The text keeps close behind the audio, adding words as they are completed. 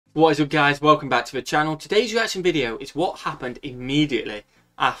What is up, guys? Welcome back to the channel. Today's reaction video is what happened immediately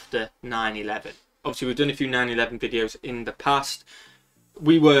after 9/11. Obviously, we've done a few 9/11 videos in the past.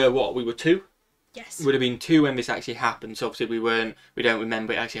 We were, what, we were two? Yes. Would have been two when this actually happened. So obviously we don't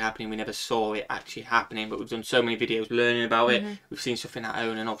remember it actually happening. We never saw it actually happening, but we've done so many videos learning about it. We've seen stuff in our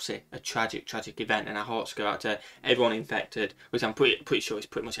own, and obviously a tragic event, and our hearts go out to everyone infected, which I'm pretty sure it's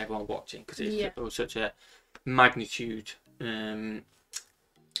pretty much everyone watching, because it was such a magnitude event.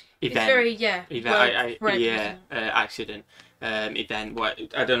 It's very, accident. Event. What,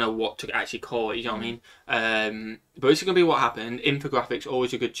 I don't know what to actually call it. You know what I mean? But this is gonna be what happened. Infographics,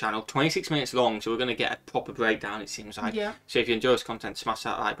 always a good channel. 26 minutes long, so we're gonna get a proper breakdown. It seems like. Yeah. So if you enjoy this content, smash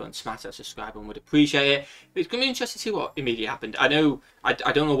that like button, smash that subscribe button. Would appreciate it. It's gonna be interesting to see what immediately happened. I don't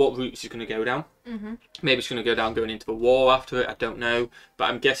know what route this is gonna go down. Maybe it's gonna go down going into the war after it. I don't know, but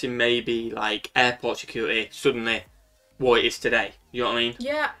I'm guessing maybe like airport security suddenly what it is today. You know what I mean?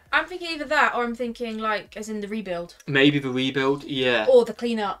 Yeah, I'm thinking either that, or I'm thinking like as in the rebuild. Maybe the rebuild, yeah. Or the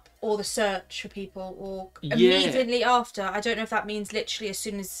cleanup, or the search for people, or immediately after. I don't know if that means literally as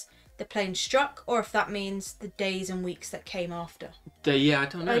soon as the plane struck, or if that means the days and weeks that came after. Yeah, I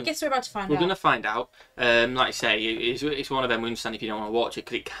don't know. I guess we're about to find out. We're going to find out. Like I say, it's one of them we understand if you don't want to watch it,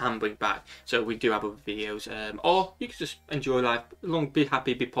 because it can bring back. So we do have other videos. Or you can just enjoy life, be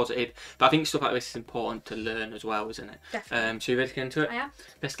happy, be positive. But I think stuff like this is important to learn as well, isn't it? Definitely. So you ready to get into it? I am.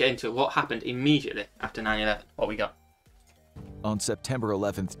 Let's get into it. What happened immediately after 9/11? What we got? On September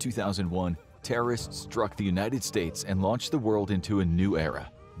 11th, 2001, terrorists struck the United States and launched the world into a new era.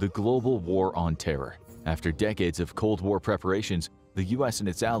 The global war on terror. After decades of Cold War preparations, the US and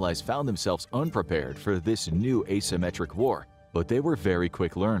its allies found themselves unprepared for this new asymmetric war, but they were very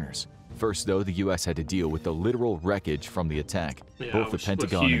quick learners. First, though, the US had to deal with the literal wreckage from the attack. Both the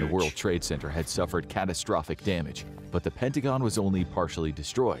Pentagon and the World Trade Center had suffered catastrophic damage, but the Pentagon was only partially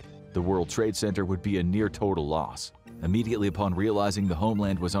destroyed. The World Trade Center would be a near total loss. Immediately upon realizing the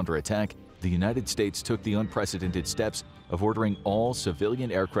homeland was under attack, the United States took the unprecedented steps of ordering all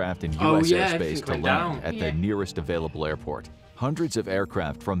civilian aircraft in US airspace to land at the nearest available airport. Hundreds of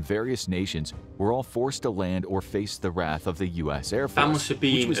aircraft from various nations were all forced to land or face the wrath of the US Air Force,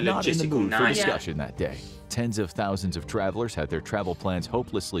 which was not in the mood for discussion that day. Tens of thousands of travelers had their travel plans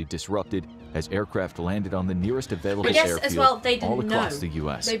hopelessly disrupted as aircraft landed on the nearest available airfield as well, they didn't all across the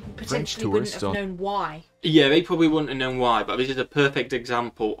US. They potentially wouldn't have known why. Yeah, they probably wouldn't have known why, but this is a perfect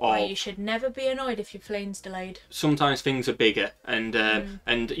example of why you should never be annoyed if your plane's delayed. Sometimes things are bigger, and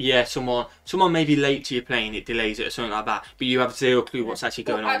yeah, someone may be late to your plane, it delays it or something like that, but you have zero clue what's actually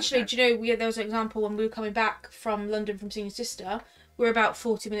going on. Actually, do you know, there was an example when we were coming back from London from seeing your sister. We were about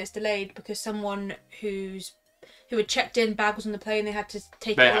 40 minutes delayed because someone who had checked in, bag was on the plane, they had to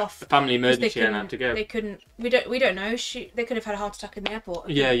take it off. Family emergency and had to go. They couldn't. We don't know. They could have had a heart attack in the airport.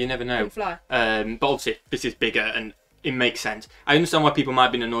 Yeah, you never know. Couldn't fly. But obviously this is bigger and it makes sense. I understand why people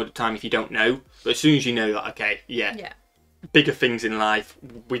might be annoyed at the time if you don't know, but as soon as you know that, okay, bigger things in life,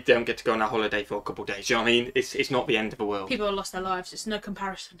 we don't get to go on our holiday for a couple of days. You know what I mean? It's not the end of the world. People have lost their lives. It's no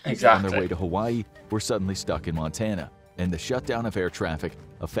comparison. Exactly. On their way to Hawaii, were suddenly stuck in Montana, and the shutdown of air traffic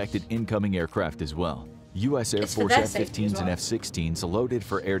affected incoming aircraft as well. U.S. Air Force F-15s and F-16s loaded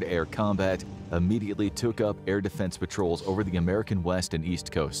for air-to-air combat immediately took up air defense patrols over the American West and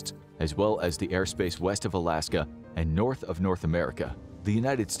East coasts, as well as the airspace west of Alaska and north of North America. The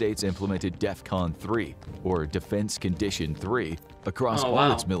United States implemented DEFCON 3, or Defense Condition 3, across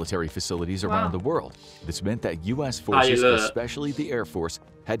all its military facilities around the world. This meant that U.S. forces, especially the Air Force,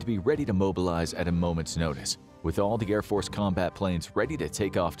 had to be ready to mobilize at a moment's notice, with all the Air Force combat planes ready to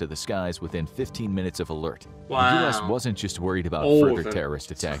take off to the skies within 15 minutes of alert. The U.S. wasn't just worried about further terrorist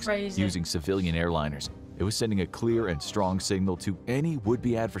attacks using civilian airliners. It was sending a clear and strong signal to any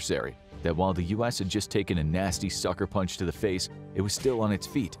would-be adversary that while the U.S. had just taken a nasty sucker punch to the face, it was still on its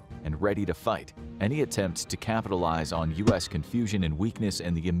feet and ready to fight. Any attempt to capitalize on U.S. confusion and weakness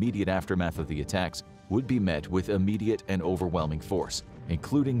in the immediate aftermath of the attacks would be met with immediate and overwhelming force,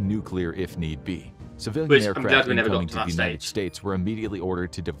 including nuclear if need be. Civilian aircraft incoming to the United States were immediately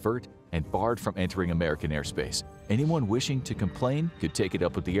ordered to divert and barred from entering American airspace. Anyone wishing to complain could take it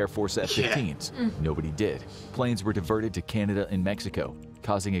up with the Air Force F-15s. Nobody did. Planes were diverted to Canada and Mexico,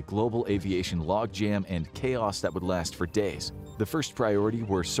 causing a global aviation logjam and chaos that would last for days. The first priority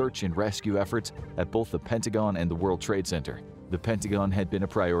were search and rescue efforts at both the Pentagon and the World Trade Center. The Pentagon had been a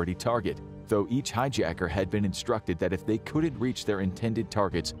priority target, though each hijacker had been instructed that if they couldn't reach their intended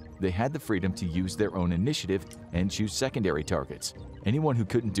targets, they had the freedom to use their own initiative and choose secondary targets. Anyone who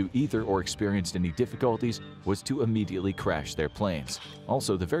couldn't do either or experienced any difficulties was to immediately crash their planes.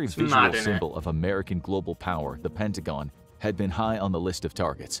 Also, the very visual symbol of American global power, the Pentagon, had been high on the list of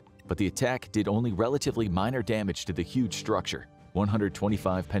targets, but the attack did only relatively minor damage to the huge structure.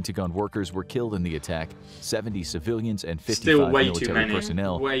 125 Pentagon workers were killed in the attack, 70 civilians and 55 military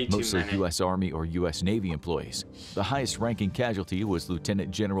personnel, mostly U.S. Army or U.S. Navy employees. The highest-ranking casualty was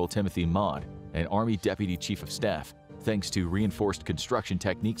Lieutenant General Timothy Maude, an Army Deputy Chief of Staff. Thanks to reinforced construction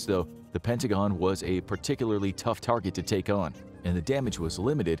techniques, though, the Pentagon was a particularly tough target to take on, and the damage was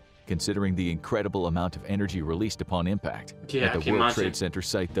limited considering the incredible amount of energy released upon impact. At the World Trade Center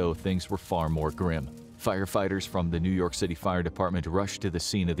site, though, things were far more grim. Firefighters from the New York City Fire Department rushed to the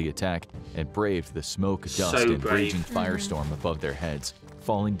scene of the attack and braved the smoke, dust, and raging firestorm above their heads.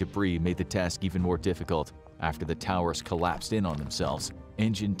 Falling debris made the task even more difficult after the towers collapsed in on themselves.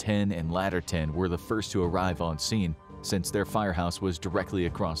 Engine 10 and Ladder 10 were the first to arrive on scene, since their firehouse was directly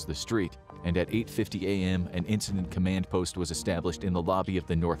across the street, and at 8:50 a.m. an incident command post was established in the lobby of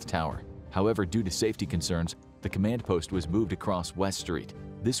the North Tower. However, due to safety concerns, the command post was moved across West Street.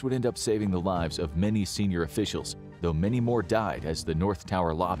 This would end up saving the lives of many senior officials, though many more died as the North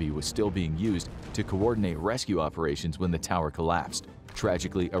Tower lobby was still being used to coordinate rescue operations when the tower collapsed.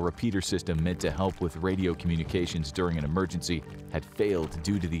 Tragically, a repeater system meant to help with radio communications during an emergency had failed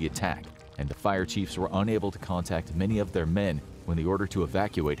due to the attack, and the fire chiefs were unable to contact many of their men when the order to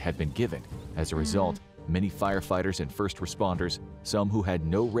evacuate had been given. As a result, many firefighters and first responders, some who had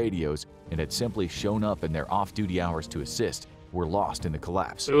no radios and had simply shown up in their off-duty hours to assist, were lost in the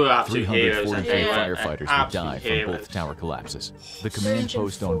collapse. 343 firefighters would die from both tower collapses. The command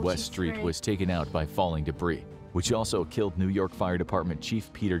post on West Street was taken out by falling debris, which also killed New York Fire Department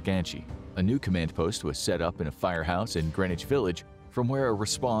Chief Peter Ganchi. A new command post was set up in a firehouse in Greenwich Village, from where a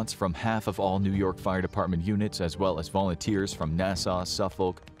response from half of all New York Fire Department units, as well as volunteers from Nassau,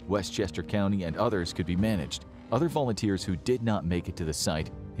 Suffolk, Westchester County, and others could be managed. Other volunteers who did not make it to the site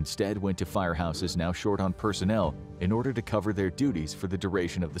instead went to firehouses now short on personnel in order to cover their duties for the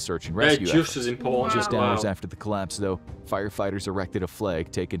duration of the search and rescue effort. Just as important. Just hours after the collapse, though, firefighters erected a flag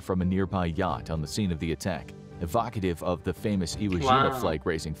taken from a nearby yacht on the scene of the attack, evocative of the famous Iwo Jima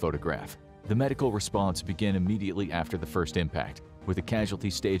flag-raising photograph. The medical response began immediately after the first impact, with the casualty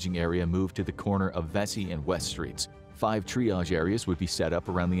staging area moved to the corner of Vesey and West Streets. 5 triage areas would be set up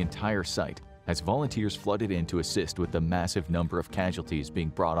around the entire site, as volunteers flooded in to assist with the massive number of casualties being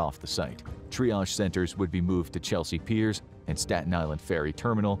brought off the site. Triage centers would be moved to Chelsea Piers and Staten Island Ferry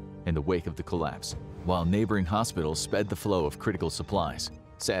Terminal in the wake of the collapse, while neighboring hospitals sped the flow of critical supplies.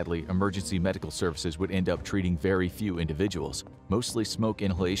 Sadly, emergency medical services would end up treating very few individuals, mostly smoke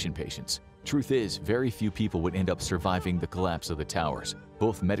inhalation patients. Truth is, very few people would end up surviving the collapse of the towers.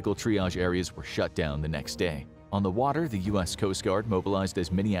 Both medical triage areas were shut down the next day. On the water, the U.S. Coast Guard mobilized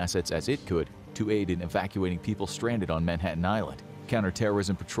as many assets as it could to aid in evacuating people stranded on Manhattan Island.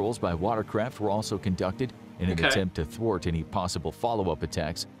 Counterterrorism patrols by watercraft were also conducted in an attempt to thwart any possible follow-up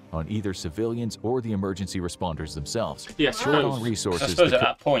attacks on either civilians or the emergency responders themselves. Yeah, short on resources. I suppose at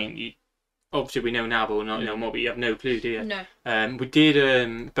that point, obviously we know now, but we'll not know more, but you have no clue, do you? No. We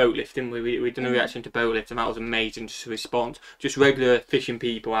did boat lift, didn't we? We did a reaction to boat lift, and that was amazing just to respond. Just regular fishing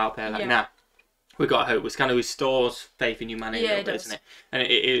people out there, like, nah. We got to hope. It kind of restores faith in humanity a little bit, isn't it? And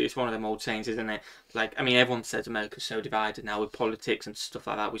it's one of them old sayings, isn't it? Like, I mean, everyone says America's so divided now with politics and stuff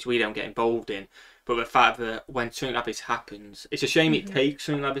like that, which we don't get involved in. But the fact that when something like this happens, it's a shame it takes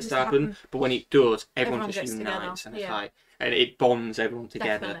something like this to happen, but when it does, everyone just unites, and it's like, and it bonds everyone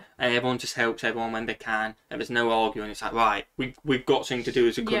together, and everyone just helps everyone when they can, and there's no arguing. It's like, right, we've got something to do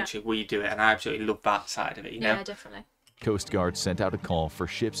as a country, we do it, and I absolutely love that side of it, you know? Yeah, definitely. Coast Guard sent out a call for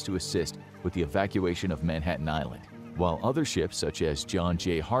ships to assist with the evacuation of Manhattan Island, while other ships such as John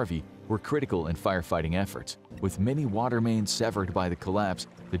J. Harvey were critical in firefighting efforts. With many water mains severed by the collapse,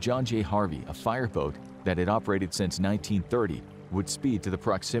 the John J. Harvey, a fireboat that had operated since 1930, would speed to the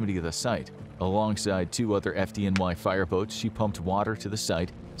proximity of the site. Alongside 2 other FDNY fireboats, she pumped water to the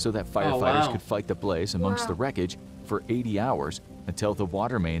site so that firefighters could fight the blaze amongst the wreckage for 80 hours until the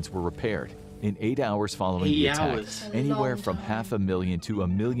water mains were repaired. In 8 hours following the attack, anywhere from 500,000 to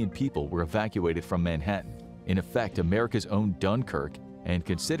 1 million people were evacuated from Manhattan. In effect, America's own Dunkirk, and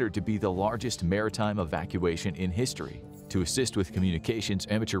considered to be the largest maritime evacuation in history. To assist with communications,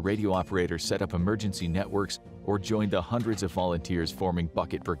 amateur radio operators set up emergency networks or joined the hundreds of volunteers forming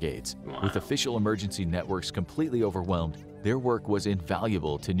bucket brigades. With official emergency networks completely overwhelmed, their work was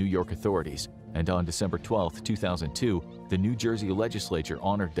invaluable to New York authorities, and on December 12, 2002, the New Jersey legislature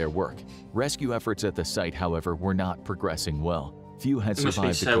honored their work. Rescue efforts at the site, however, were not progressing well. Few had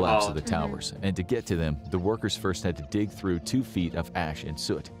survived the collapse of the towers, and to get to them, the workers first had to dig through 2 feet of ash and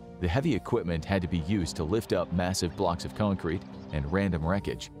soot. The heavy equipment had to be used to lift up massive blocks of concrete and random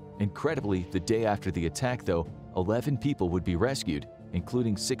wreckage. Incredibly, the day after the attack, though, 11 people would be rescued,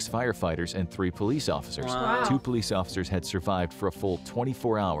 including 6 firefighters and 3 police officers. Wow. 2 police officers had survived for a full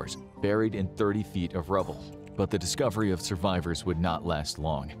 24 hours, buried in 30 feet of rubble. But the discovery of survivors would not last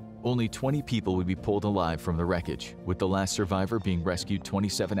long. Only 20 people would be pulled alive from the wreckage, with the last survivor being rescued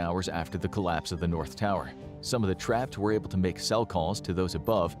 27 hours after the collapse of the North Tower. Some of the trapped were able to make cell calls to those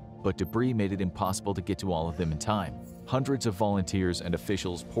above, but debris made it impossible to get to all of them in time. Hundreds of volunteers and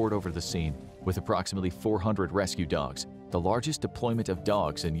officials poured over the scene, with approximately 400 rescue dogs, the largest deployment of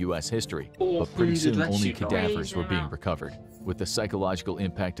dogs in U.S. history, but pretty soon only cadavers were being recovered. With the psychological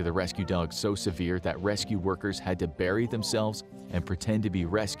impact of the rescue dogs so severe that rescue workers had to bury themselves and pretend to be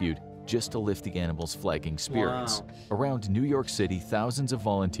rescued just to lift the animals' flagging spirits. Wow. Around New York City, thousands of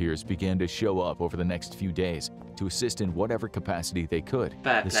volunteers began to show up over the next few days to assist in whatever capacity they could.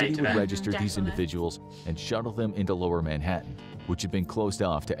 The city would register these individuals and shuttle them into Lower Manhattan, which had been closed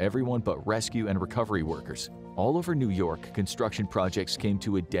off to everyone but rescue and recovery workers. All over New York, construction projects came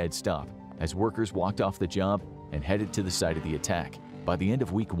to a dead stop as workers walked off the job and headed to the site of the attack. By the end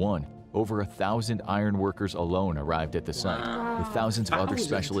of week 1, over 1,000 iron workers alone arrived at the site, with thousands of other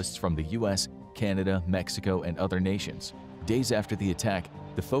specialists from the US, Canada, Mexico, and other nations. Days after the attack,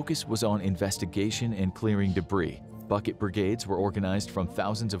 the focus was on investigation and clearing debris. Bucket brigades were organized from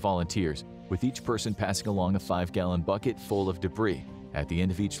thousands of volunteers, with each person passing along a 5-gallon bucket full of debris. At the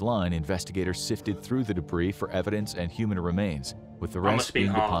end of each line, investigators sifted through the debris for evidence and human remains, with the rest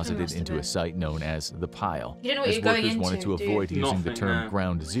being deposited into a site known as the pile, as workers wanted to avoid using the term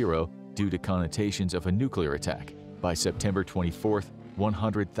ground zero due to connotations of a nuclear attack. By September 24th,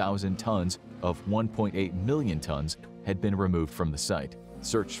 100,000 tons of 1.8 million tons had been removed from the site,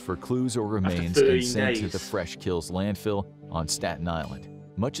 searched for clues or remains, and sent to the Fresh Kills landfill on Staten Island.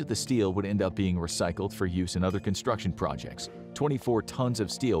 Much of the steel would end up being recycled for use in other construction projects. 24 tons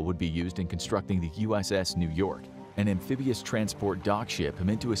of steel would be used in constructing the USS New York, an amphibious transport dock ship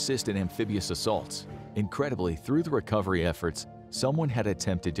meant to assist in amphibious assaults. Incredibly, through the recovery efforts, someone had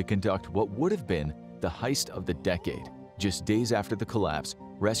attempted to conduct what would have been the heist of the decade. Just days after the collapse,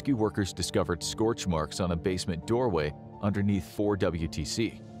 rescue workers discovered scorch marks on a basement doorway underneath 4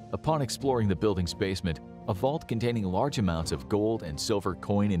 WTC. Upon exploring the building's basement, a vault containing large amounts of gold and silver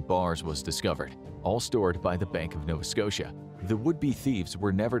coin and bars was discovered, all stored by the Bank of Nova Scotia. The would-be thieves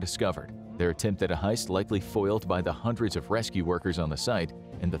were never discovered, their attempt at a heist likely foiled by the hundreds of rescue workers on the site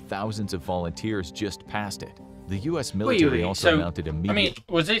and the thousands of volunteers just past it. The U.S. military also mounted immediate...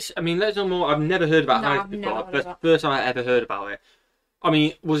 let's know more. I've never heard about heist before. First time I ever heard about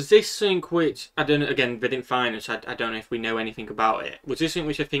it. Was this something which, I don't know, again, they didn't find us, I don't know if we know anything about it. Was this something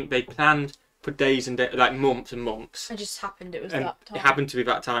which I think they planned for days and days, like months and months? It just happened, it was that time. It happened to be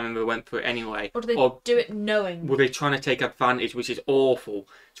that time and they went for it anyway. Or did they do it knowing? Were they trying to take advantage, which is awful,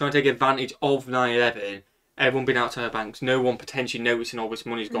 trying to take advantage of 9/11, everyone being outside of banks, no one potentially noticing all this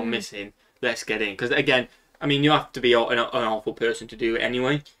money's gone missing, let's get in. Because again, you have to be an awful person to do it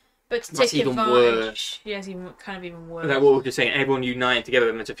anyway. But to take advantage, yeah, it's even worse. Like what we were saying, everyone united together,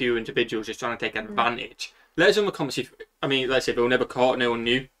 and there's a few individuals just trying to take advantage. Let us know in the comments if, let's say they were never caught, no one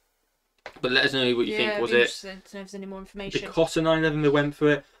knew. But let us know what you think. Was it to know if there's any more information. Because of 9/11 they went for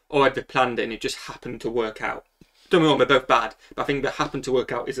it, or had they planned it and it just happened to work out? Don't get me wrong, they're both bad, but I think that happened to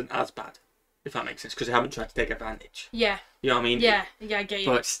work out isn't as bad, if that makes sense, because they haven't tried to take advantage. Yeah. You know what I mean? Yeah, I get you.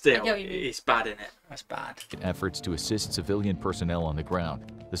 But still, it's bad, isn't it? That's bad. Efforts to assist civilian personnel on the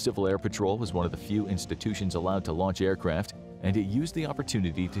ground. The Civil Air Patrol was one of the few institutions allowed to launch aircraft, and it used the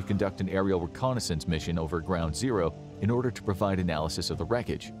opportunity to conduct an aerial reconnaissance mission over Ground Zero in order to provide analysis of the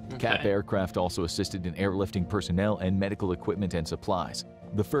wreckage. CAP aircraft also assisted in airlifting personnel and medical equipment and supplies.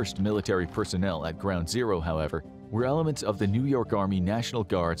 The first military personnel at Ground Zero, however, were elements of the New York Army National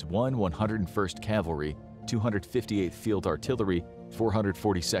Guard's 101st Cavalry, 258th Field Artillery,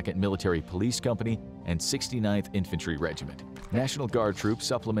 442nd Military Police Company, and 69th Infantry Regiment. National Guard troops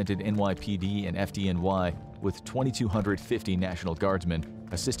supplemented NYPD and FDNY with 2,250 National Guardsmen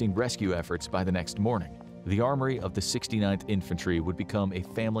assisting rescue efforts by the next morning. The armory of the 69th Infantry would become a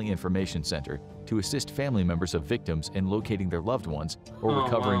family information center to assist family members of victims in locating their loved ones or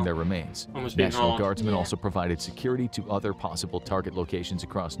recovering their remains. National Guardsmen also provided security to other possible target locations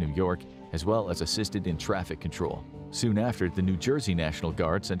across New York, as well as assisted in traffic control. Soon after, the New Jersey National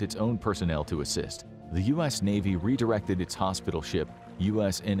Guard sent its own personnel to assist. The U.S. Navy redirected its hospital ship,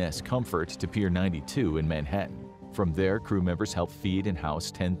 USNS Comfort, to Pier 92 in Manhattan. From there, crew members helped feed and house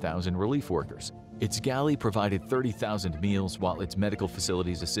 10,000 relief workers. Its galley provided 30,000 meals, while its medical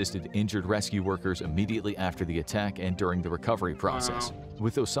facilities assisted injured rescue workers immediately after the attack and during the recovery process.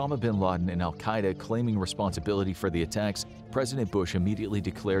 With Osama bin Laden and al-Qaeda claiming responsibility for the attacks, President Bush immediately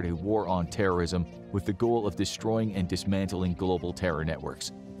declared a war on terrorism with the goal of destroying and dismantling global terror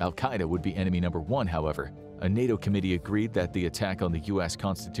networks. Al-Qaeda would be enemy number one, however. A NATO committee agreed that the attack on the U.S.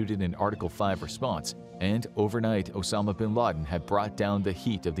 constituted an Article 5 response, and overnight, Osama bin Laden had brought down the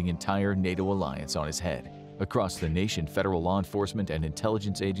heat of the entire NATO alliance on his head. Across the nation, federal law enforcement and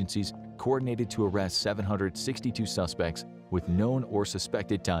intelligence agencies coordinated to arrest 762 suspects with known or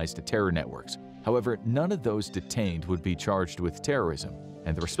suspected ties to terror networks. However, none of those detained would be charged with terrorism,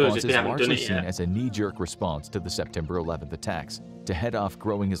 and the response is largely seen as a knee-jerk response to the September 11th attacks. To head off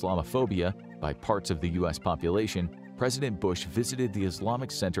growing Islamophobia by parts of the U.S. population, President Bush visited the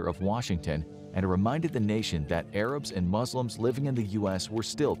Islamic Center of Washington and reminded the nation that Arabs and Muslims living in the U.S. were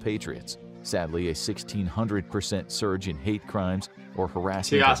still patriots. Sadly, a 1,600% surge in hate crimes or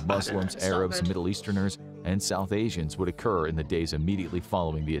harassment of Muslims, Arabs, Middle Easterners, and South Asians would occur in the days immediately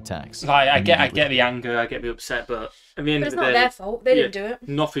following the attacks. I get the anger, I get the upset, but at the end of the day, it's not their fault. They didn't do it.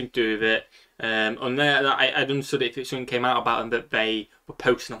 Nothing to do with it. On there, I'd understood it if something came out about them that they were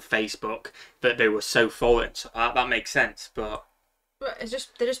posting on Facebook that they were so for it. So that makes sense, but they're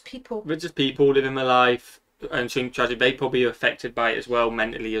just people. They're just people living their life. And something tragic, they probably are affected by it as well,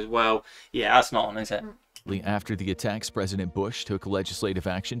 mentally as well. Yeah, that's not on, is it? After the attacks, President Bush took legislative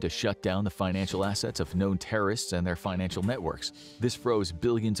action to shut down the financial assets of known terrorists and their financial networks. This froze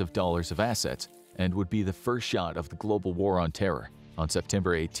billions of dollars of assets and would be the first shot of the global war on terror. On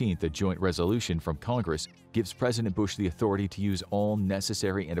September 18th, a joint resolution from Congress gives President Bush the authority to use all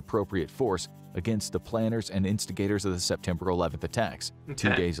necessary and appropriate force against the planners and instigators of the September 11th attacks.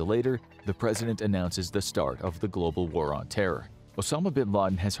 2 days later, the president announces the start of the global war on terror. Osama bin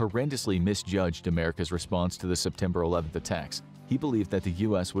Laden has horrendously misjudged America's response to the September 11th attacks. He believed that the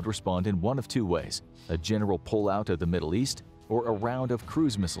U.S. would respond in one of two ways: a general pullout of the Middle East or a round of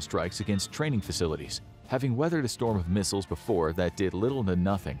cruise missile strikes against training facilities. Having weathered a storm of missiles before that did little to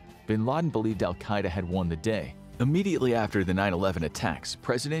nothing, bin Laden believed al-Qaeda had won the day. Immediately after the 9/11 attacks,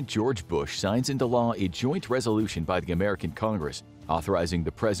 President George Bush signs into law a joint resolution by the American Congress authorizing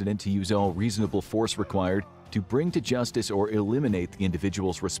the president to use all reasonable force required to bring to justice or eliminate the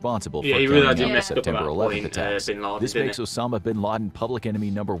individuals responsible for carrying out the September 11th attacks. This makes Osama bin Laden public enemy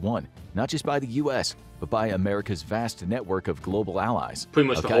number one, not just by the U.S., but by America's vast network of global allies.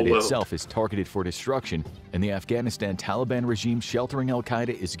 Al-Qaeda itself is targeted for destruction, and the Afghanistan Taliban regime sheltering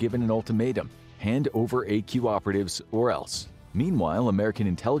Al-Qaeda is given an ultimatum: hand over AQ operatives or else. Meanwhile, American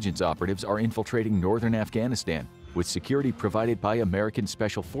intelligence operatives are infiltrating northern Afghanistan, with security provided by American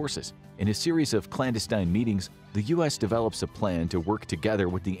Special Forces. In a series of clandestine meetings, the U.S. develops a plan to work together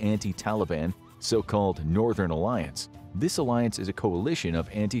with the anti-Taliban, so-called Northern Alliance. This alliance is a coalition of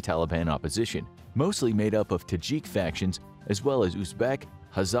anti-Taliban opposition, mostly made up of Tajik factions, as well as Uzbek,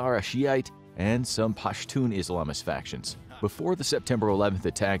 Hazara Shiite, and some Pashtun Islamist factions. Before the September 11th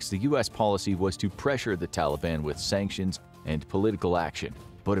attacks, the U.S. policy was to pressure the Taliban with sanctions and political action.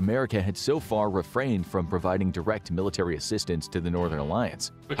 But America had so far refrained from providing direct military assistance to the Northern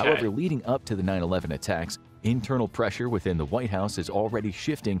Alliance. However, leading up to the 9/11 attacks, internal pressure within the White House is already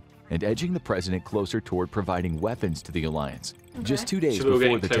shifting and edging the president closer toward providing weapons to the alliance. Just 2 days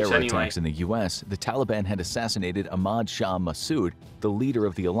before the terror attacks in the U.S., the Taliban had assassinated Ahmad Shah Massoud, the leader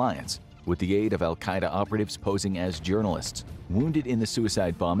of the alliance, with the aid of al-Qaeda operatives posing as journalists. Wounded in the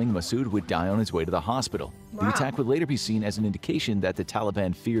suicide bombing, Massoud would die on his way to the hospital. The attack would later be seen as an indication that the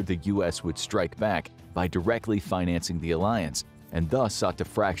Taliban feared the U.S. would strike back by directly financing the alliance, and thus sought to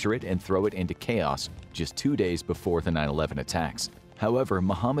fracture it and throw it into chaos just 2 days before the 9/11 attacks. However,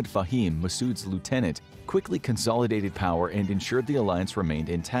 Mohammed Fahim, Massoud's lieutenant, quickly consolidated power and ensured the alliance remained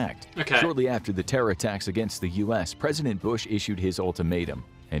intact. Shortly after the terror attacks against the U.S., President Bush issued his ultimatum,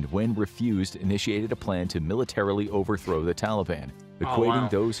 and when refused, initiated a plan to militarily overthrow the Taliban, equating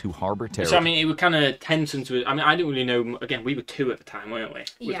those who harbor terror. So, I mean, it was kind of tense into it. I mean, I didn't really know. Again, we were 2 at the time, weren't we?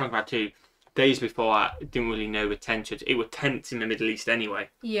 We were talking about 2 days before. I didn't really know the tensions. It was tense in the Middle East anyway.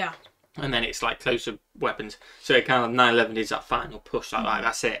 Yeah. And then it's like closer weapons. So it kind of 9/11 is that final push. Like,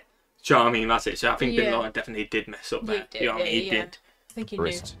 that's it. Do you know what I mean? That's it. So I think Bin Laden definitely did mess up there. You know what I mean? He did. I think he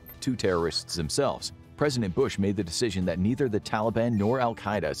knew. 2 terrorists themselves. President Bush made the decision that neither the Taliban nor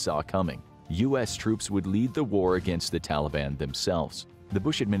al-Qaeda saw coming. U.S. troops would lead the war against the Taliban themselves. The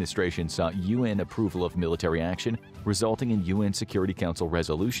Bush administration sought UN approval of military action, resulting in UN Security Council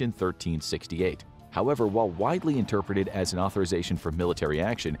Resolution 1368. However, while widely interpreted as an authorization for military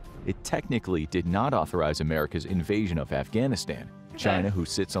action, it technically did not authorize America's invasion of Afghanistan. China, who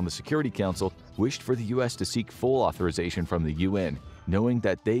sits on the Security Council, wished for the U.S. to seek full authorization from the UN, knowing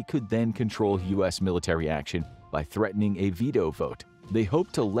that they could then control U.S. military action by threatening a veto vote. They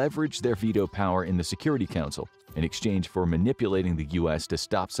hoped to leverage their veto power in the Security Council in exchange for manipulating the U.S. to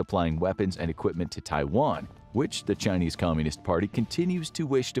stop supplying weapons and equipment to Taiwan, which the Chinese Communist Party continues to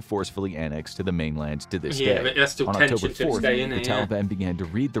wish to forcefully annex to the mainland to this day. But that's still on tension October 4th, today, the Taliban began to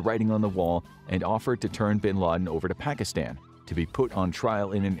read the writing on the wall and offered to turn bin Laden over to Pakistan to be put on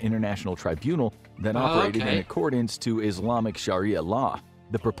trial in an international tribunal that operated in accordance to Islamic Sharia law.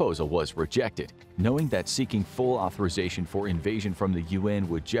 The proposal was rejected, knowing that seeking full authorization for invasion from the UN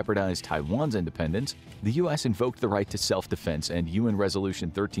would jeopardize Taiwan's independence. The U.S. invoked the right to self-defense and UN Resolution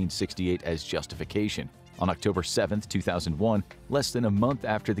 1368 as justification. On October 7, 2001, less than a month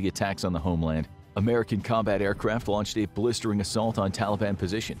after the attacks on the homeland, American combat aircraft launched a blistering assault on Taliban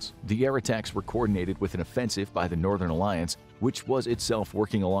positions. The air attacks were coordinated with an offensive by the Northern Alliance, which was itself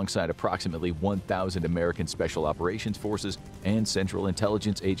working alongside approximately 1,000 American Special Operations Forces and Central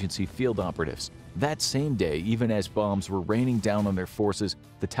Intelligence Agency field operatives. That same day, even as bombs were raining down on their forces,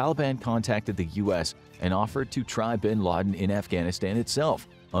 the Taliban contacted the U.S. and offered to try bin Laden in Afghanistan itself,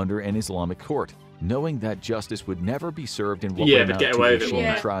 under an Islamic court. Knowing that justice would never be served in what would amount to a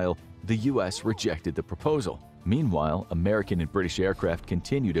sham trial, the U.S. rejected the proposal. Meanwhile, American and British aircraft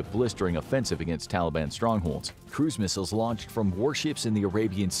continued a blistering offensive against Taliban strongholds. Cruise missiles launched from warships in the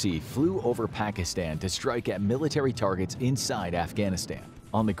Arabian Sea flew over Pakistan to strike at military targets inside Afghanistan.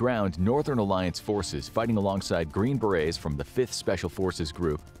 On the ground, Northern Alliance forces fighting alongside Green Berets from the 5th Special Forces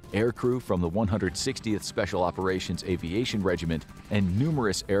Group, aircrew from the 160th Special Operations Aviation Regiment, and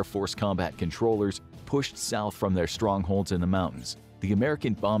numerous Air Force combat controllers pushed south from their strongholds in the mountains. The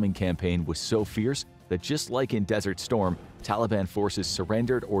American bombing campaign was so fierce that just like in Desert Storm, Taliban forces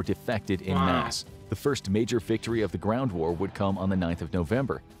surrendered or defected en masse. The first major victory of the ground war would come on the 9th of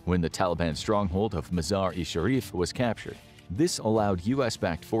November, when the Taliban stronghold of Mazar-e-Sharif was captured. This allowed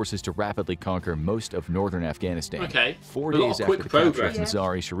U.S.-backed forces to rapidly conquer most of northern Afghanistan. 4 days after the capture of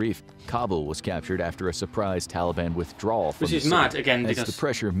Mazar-e-Sharif, Kabul was captured after a surprise Taliban withdrawal from the city. Which is mad, again, because the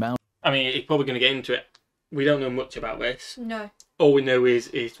pressure mounted. I mean, it's probably going to get into it. We don't know much about this. No. All we know is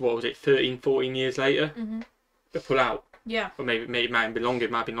what was it, 13, 14 years later? They pull out. Yeah. Or maybe it might have been longer,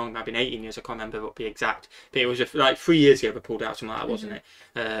 it might have been longer, it might have been 18 years, I can't remember what the exact. But it was just like 3 years ago they pulled out, something like that, wasn't it?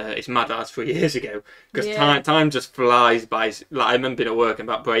 It's mad that that's 3 years ago. Because time just flies by. Like, I remember being at work and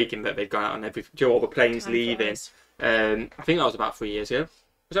about breaking that they'd gone out on all the planes leaving. I think that was about 3 years ago.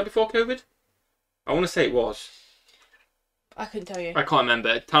 Was that before COVID? I want to say it was. I couldn't tell you. I can't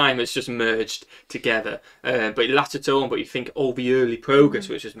remember. Time has just merged together. But it lasted so long, but you think all the early progress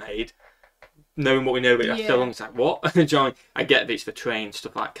which was made, knowing what we know about it so long, it's like, what? John, I get that it's for train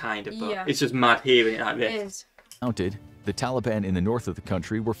stuff, like kind of, but it's just mad hearing it like this. It is. Mounted, the Taliban in the north of the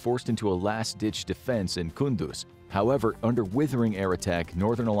country were forced into a last-ditch defense in Kunduz. However, under withering air attack,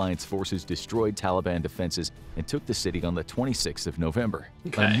 Northern Alliance forces destroyed Taliban defenses and took the city on the 26th of November.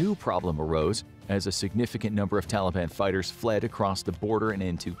 A new problem arose as a significant number of Taliban fighters fled across the border and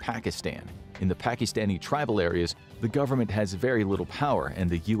into Pakistan. In the Pakistani tribal areas, the government has very little power, and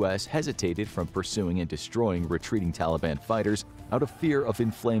the U.S. hesitated from pursuing and destroying retreating Taliban fighters out of fear of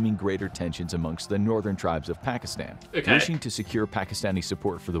inflaming greater tensions amongst the northern tribes of Pakistan. Wishing to secure Pakistani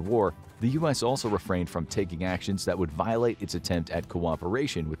support for the war, the U.S. also refrained from taking actions that would violate its attempt at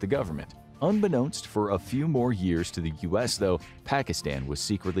cooperation with the government. Unbeknownst for a few more years to the U.S., though, Pakistan was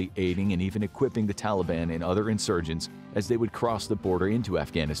secretly aiding and even equipping the Taliban and other insurgents as they would cross the border into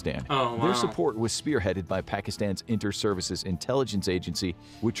Afghanistan. Their support was spearheaded by Pakistan's Inter-Services Intelligence Agency,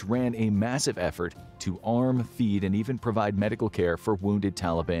 which ran a massive effort to arm, feed, and even provide medical care for wounded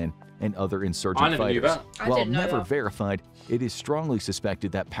Taliban and other insurgent fighters. While never verified, it is strongly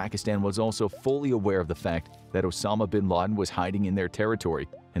suspected that Pakistan was also fully aware of the fact that Osama bin Laden was hiding in their territory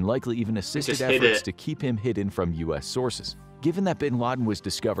and likely even assisted efforts to keep him hidden from U.S. sources. Given that bin Laden was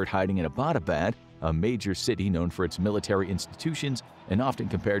discovered hiding in Abbottabad, a major city known for its military institutions and often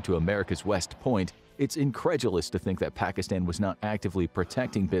compared to America's West Point, it's incredulous to think that Pakistan was not actively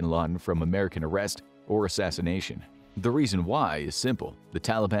protecting bin Laden from American arrest or assassination. The reason why is simple. The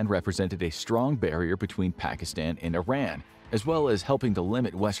Taliban represented a strong barrier between Pakistan and Iran, as well as helping to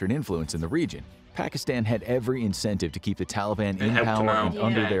limit Western influence in the region. Pakistan had every incentive to keep the Taliban in power and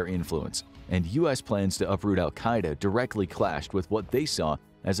under their influence, and U.S. plans to uproot al-Qaeda directly clashed with what they saw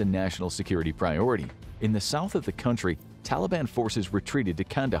as a national security priority. In the south of the country, Taliban forces retreated to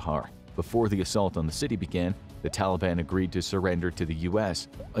Kandahar. Before the assault on the city began, the Taliban agreed to surrender to the U.S.,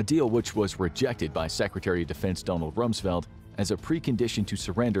 a deal which was rejected by Secretary of Defense Donald Rumsfeld. As a precondition to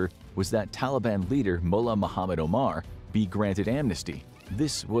surrender was that Taliban leader Mullah Muhammad Omar be granted amnesty.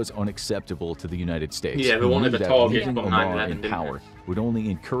 This was unacceptable to the United States. Yeah, they wanted the target from 9/11, in power would only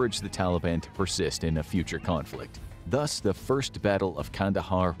encourage the Taliban to persist in a future conflict. Thus, the first Battle of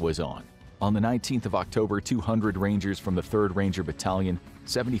Kandahar was on. On the 19th of October, 200 Rangers from the 3rd Ranger Battalion,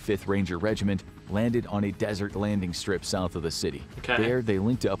 75th Ranger Regiment, landed on a desert landing strip south of the city. There, they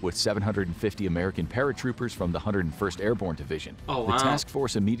linked up with 750 American paratroopers from the 101st Airborne Division. Oh, wow. The task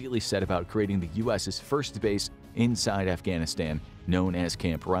force immediately set about creating the U.S.'s first base inside Afghanistan, known as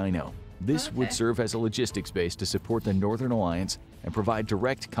Camp Rhino. This would serve as a logistics base to support the Northern Alliance and provide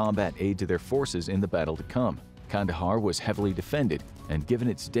direct combat aid to their forces in the battle to come. Kandahar was heavily defended, and given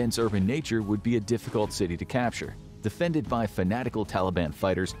its dense urban nature, would be a difficult city to capture. Defended by fanatical Taliban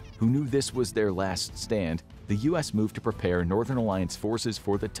fighters who knew this was their last stand, the U.S. moved to prepare Northern Alliance forces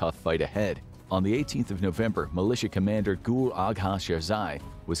for the tough fight ahead. On the 18th of November, militia commander Gul Agha Sherzai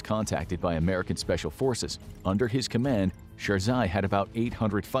was contacted by American Special Forces. Under his command, Sherzai had about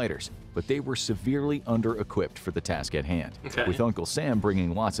 800 fighters, but they were severely under-equipped for the task at hand. With Uncle Sam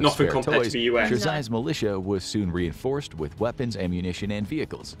bringing lots of spare toys, Sherzai's militia was soon reinforced with weapons, ammunition, and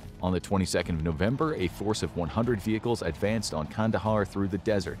vehicles. On the 22nd of November, a force of 100 vehicles advanced on Kandahar through the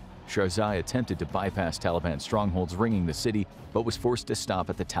desert. Sherzai attempted to bypass Taliban strongholds ringing the city, but was forced to stop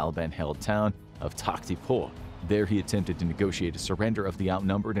at the Taliban-held town of Taktipur. There he attempted to negotiate a surrender of the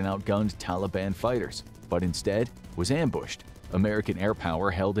outnumbered and outgunned Taliban fighters, but instead was ambushed. American air power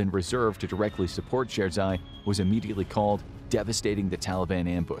held in reserve to directly support Sherzai was immediately called, devastating the Taliban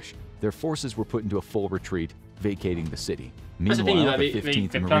ambush. Their forces were put into a full retreat, vacating the city. Meanwhile, the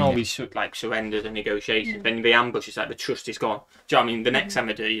 15th Marine... plan always surrenders and negotiations. Then the ambush is like the trust is gone. Do you know what I mean? The next time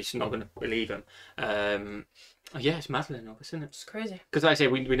they do, you're not going to believe them. Yeah, it's maddening, isn't it? It's crazy. Because like I say,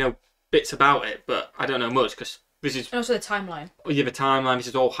 we know bits about it, but I don't know much because this is... And also the timeline. Oh, yeah, the timeline. This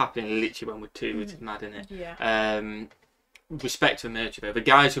is all happening literally when we're two. It's mad, isn't it? Yeah. Respect for the military. The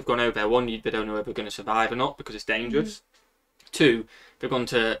guys who've gone over there, one, they don't know if they're going to survive or not because it's dangerous. Two, they've gone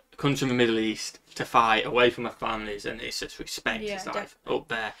to a country in the Middle East to fight away from their families, and it's just respect. It's like up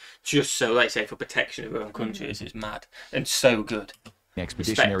there, just so, like say, for protection of their own country. This is mad and so good. The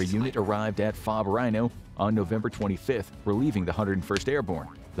expeditionary unit arrived at Fob Rhino on November 25th, relieving the 101st Airborne.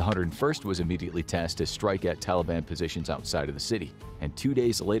 The 101st was immediately tasked to strike at Taliban positions outside of the city, and 2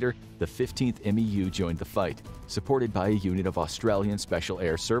 days later, the 15th MEU joined the fight, supported by a unit of Australian Special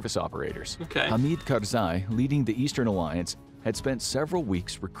Air Service operators. Hamid Karzai, leading the Eastern Alliance, had spent several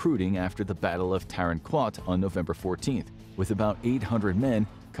weeks recruiting after the Battle of Tarin Kowt on November 14th. With about 800 men,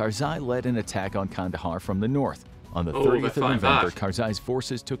 Karzai led an attack on Kandahar from the north. On the 30th of November, Karzai's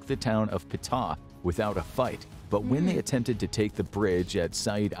forces took the town of Ptah without a fight, but when they attempted to take the bridge at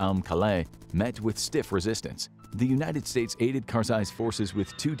Said Kaleh, met with stiff resistance. The United States aided Karzai's forces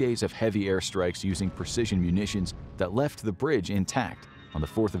with 2 days of heavy airstrikes using precision munitions that left the bridge intact. On the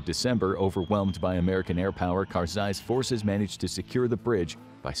 4th of December, overwhelmed by American air power, Karzai's forces managed to secure the bridge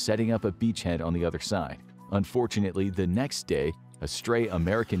by setting up a beachhead on the other side. Unfortunately, the next day, a stray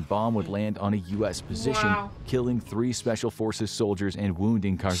American bomb would land on a U.S. position, killing 3 Special Forces soldiers and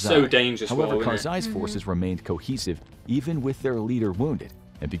wounding Karzai. So dangerous. However, Karzai's forces remained cohesive, even with their leader wounded,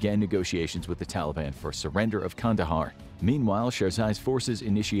 and began negotiations with the Taliban for surrender of Kandahar. Meanwhile, Sherzai's forces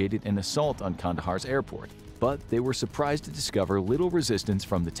initiated an assault on Kandahar's airport, but they were surprised to discover little resistance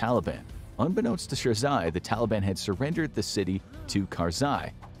from the Taliban. Unbeknownst to Sherzai, the Taliban had surrendered the city to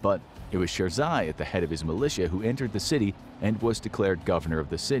Karzai, but it was Sherzai at the head of his militia who entered the city and was declared governor of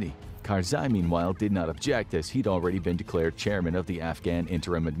the city. Karzai, meanwhile, did not object as he'd already been declared chairman of the Afghan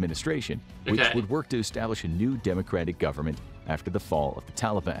interim administration, which would work to establish a new democratic government after the fall of the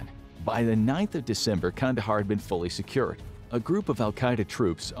Taliban. By the 9th of December, Kandahar had been fully secured. A group of al-Qaeda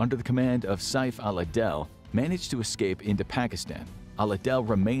troops under the command of Saif al-Adel managed to escape into Pakistan. Al-Adel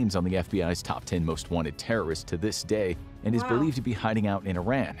remains on the FBI's top 10 most wanted terrorists to this day and is believed to be hiding out in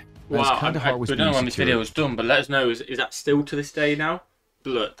Iran. Wow, I don't know when this video was done, but let us know, is that still to this day now?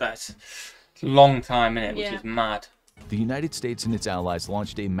 Look, that's a long time in it, which is mad. The United States and its allies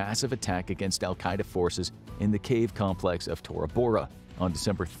launched a massive attack against al-Qaeda forces in the cave complex of Tora Bora. On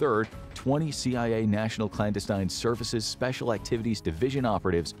December 3rd, 20 CIA National Clandestine Services Special Activities Division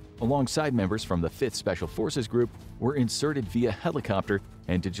operatives, alongside members from the 5th Special Forces Group, were inserted via helicopter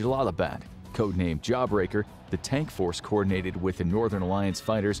into Jalalabad. Codenamed Jawbreaker, the tank force coordinated with the Northern Alliance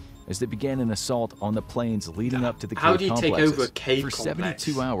fighters as they began an assault on the plains leading up to the cave complexes. How do you take over a cave complex? For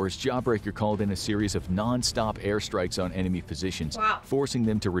 72 hours, Jawbreaker called in a series of non-stop airstrikes on enemy positions, forcing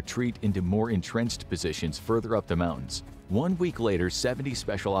them to retreat into more entrenched positions further up the mountains. 1 week later, 70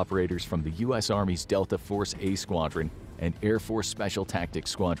 special operators from the U.S. Army's Delta Force A Squadron and Air Force Special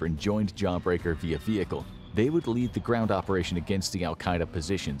Tactics Squadron joined Jawbreaker via vehicle. They would lead the ground operation against the al-Qaeda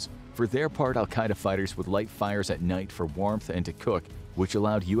positions. For their part, al-Qaeda fighters would light fires at night for warmth and to cook, which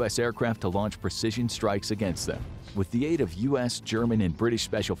allowed U.S. aircraft to launch precision strikes against them. With the aid of U.S., German, and British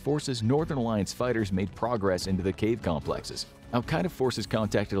Special Forces, Northern Alliance fighters made progress into the cave complexes. Al-Qaeda forces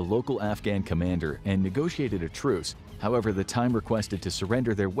contacted a local Afghan commander and negotiated a truce. However, the time requested to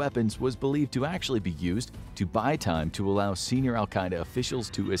surrender their weapons was believed to actually be used to buy time to allow senior al-Qaeda officials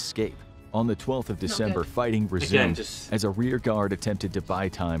to escape. On the 12th of December, fighting resumed as a rear guard attempted to buy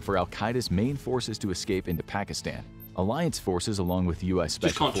time for al-Qaeda's main forces to escape into Pakistan. Alliance forces, along with U.S.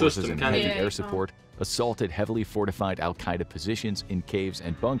 Special Forces and heavy air support, assaulted heavily fortified al-Qaeda positions in caves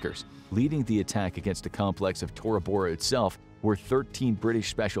and bunkers, leading the attack against the complex of Tora Bora itself, where 13 British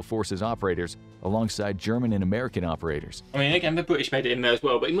Special Forces operators alongside German and American operators. I mean, again, the British made it in there as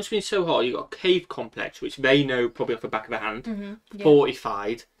well, but it must have been so hard. You've got a cave complex, which they know probably off the back of their hand,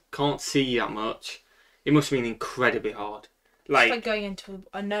 fortified, can't see that much. It must have been incredibly hard. Like, it's like going into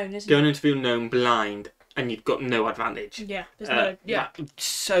unknown, isn't it? Going into the unknown blind, and you've got no advantage. Yeah, there's no... Yeah.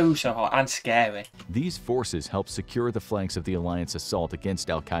 So hard and scary. These forces helped secure the flanks of the Alliance assault against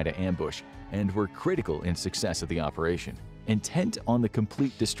al-Qaeda ambush and were critical in success of the operation. Intent on the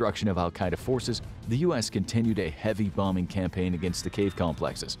complete destruction of al-Qaeda forces, the U.S. continued a heavy bombing campaign against the cave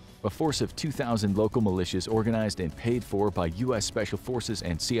complexes. A force of 2,000 local militias organized and paid for by U.S. Special Forces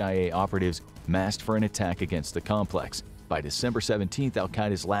and CIA operatives massed for an attack against the complex. By December 17th,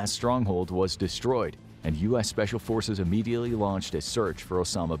 al-Qaeda's last stronghold was destroyed, and U.S. Special Forces immediately launched a search for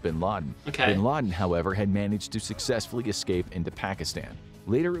Osama bin Laden. Bin Laden, however, had managed to successfully escape into Pakistan.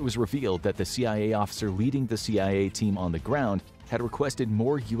 Later, it was revealed that the CIA officer leading the CIA team on the ground had requested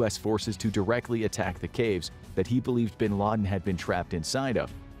more U.S. forces to directly attack the caves that he believed bin Laden had been trapped inside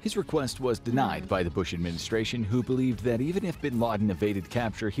of. His request was denied by the Bush administration, who believed that even if bin Laden evaded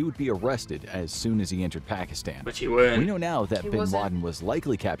capture, he would be arrested as soon as he entered Pakistan. But he weren't. We know now that bin Laden was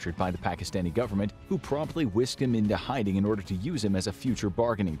likely captured by the Pakistani government, who promptly whisked him into hiding in order to use him as a future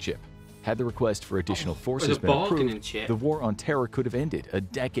bargaining chip. Had the request for additional forces been approved, the war on terror could have ended a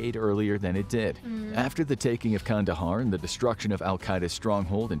decade earlier than it did. After the taking of Kandahar and the destruction of al-Qaeda's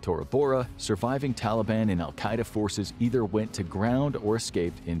stronghold in Tora Bora, surviving Taliban and al-Qaeda forces either went to ground or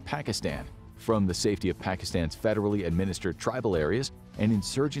escaped in Pakistan. From the safety of Pakistan's federally administered tribal areas, an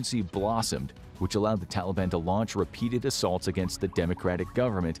insurgency blossomed, which allowed the Taliban to launch repeated assaults against the democratic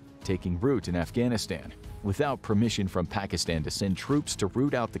government, taking root in Afghanistan. Without permission from Pakistan to send troops to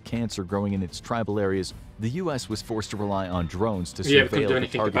root out the cancer growing in its tribal areas, the U.S. was forced to rely on drones to surveil the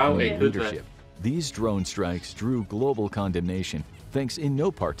target leadership. These drone strikes drew global condemnation, thanks in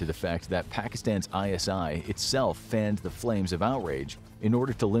no part to the fact that Pakistan's ISI itself fanned the flames of outrage in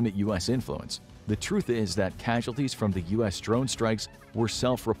order to limit U.S. influence. The truth is that casualties from the U.S. drone strikes were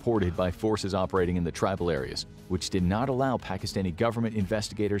self-reported by forces operating in the tribal areas, which did not allow Pakistani government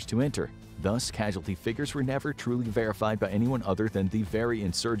investigators to enter. Thus, casualty figures were never truly verified by anyone other than the very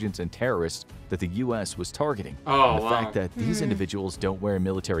insurgents and terrorists that the U.S. was targeting. The fact that these individuals don't wear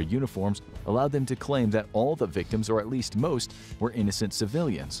military uniforms allowed them to claim that all the victims, or at least most, were innocent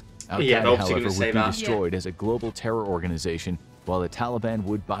civilians. Al-Qaeda, however, would be destroyed as a global terror organization, while the Taliban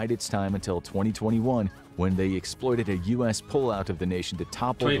would bide its time until 2021, when they exploited a U.S. pullout of the nation to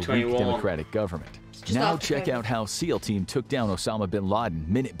topple the weak democratic government. Now check out how SEAL Team took down Osama bin Laden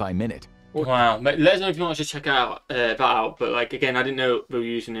minute by minute. Wow, let us know if you want to check out that out. But like again, I didn't know they were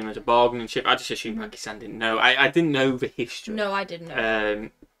using him as a bargaining chip. I just assumed Pakistan didn't know. I didn't know the history. No, I didn't know.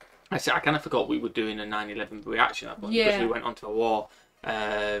 I kind of forgot we were doing a 9/11 reaction at that point because we went onto a war.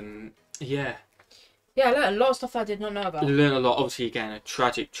 Yeah, I learned a lot of stuff I did not know about. Learned a lot. Obviously, again, a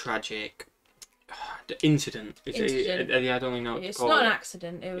tragic incident. I don't really know what to call it. It's not an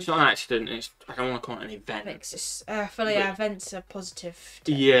accident. It's not an accident. I don't want to call it an event. Events are positive.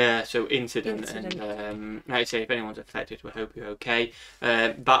 Yeah, so incident. And like I say, if anyone's affected, we hope you're okay.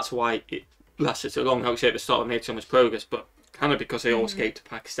 That's why it lasted so long. Like I say, at the start, we made so much progress, but kind of because they all escaped to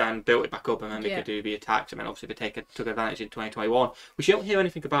Pakistan, built it back up, and then they could do the attacks. And then obviously they took advantage in 2021, which you don't hear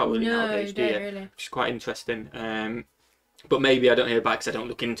anything about really nowadays, do you? Really. Which is quite interesting. But maybe I don't hear about it because I don't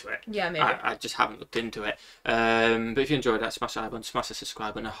look into it. Yeah, maybe. I just haven't looked into it. But if you enjoyed that, smash that button, smash the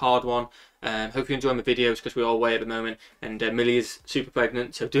subscribe button, a hard one. Hope you're enjoying the videos because we're all away at the moment. And Millie is super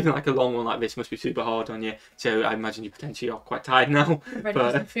pregnant, so doing like a long one like this must be super hard on you. So I imagine you potentially are quite tired now. Ready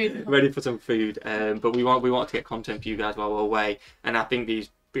for some food. Ready for some food. But we want to get content for you guys while we're away. And I think these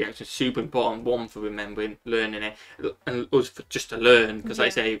reactions are super important. One, for remembering, learning it, and us just to learn. Because like I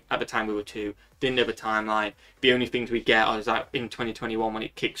say, at the time we were 2, didn't have a timeline. The only things we get is like in 2021 when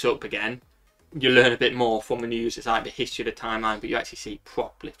it kicks up again, you learn a bit more from the news. It's like the history of the timeline, but you actually see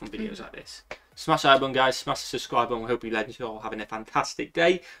properly from videos like this. Smash the like button, guys. Smash the subscribe button. We hope you all having a fantastic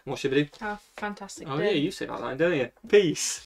day. And what should we do? Have a fantastic day. Oh, yeah, you say that line, don't you? Peace.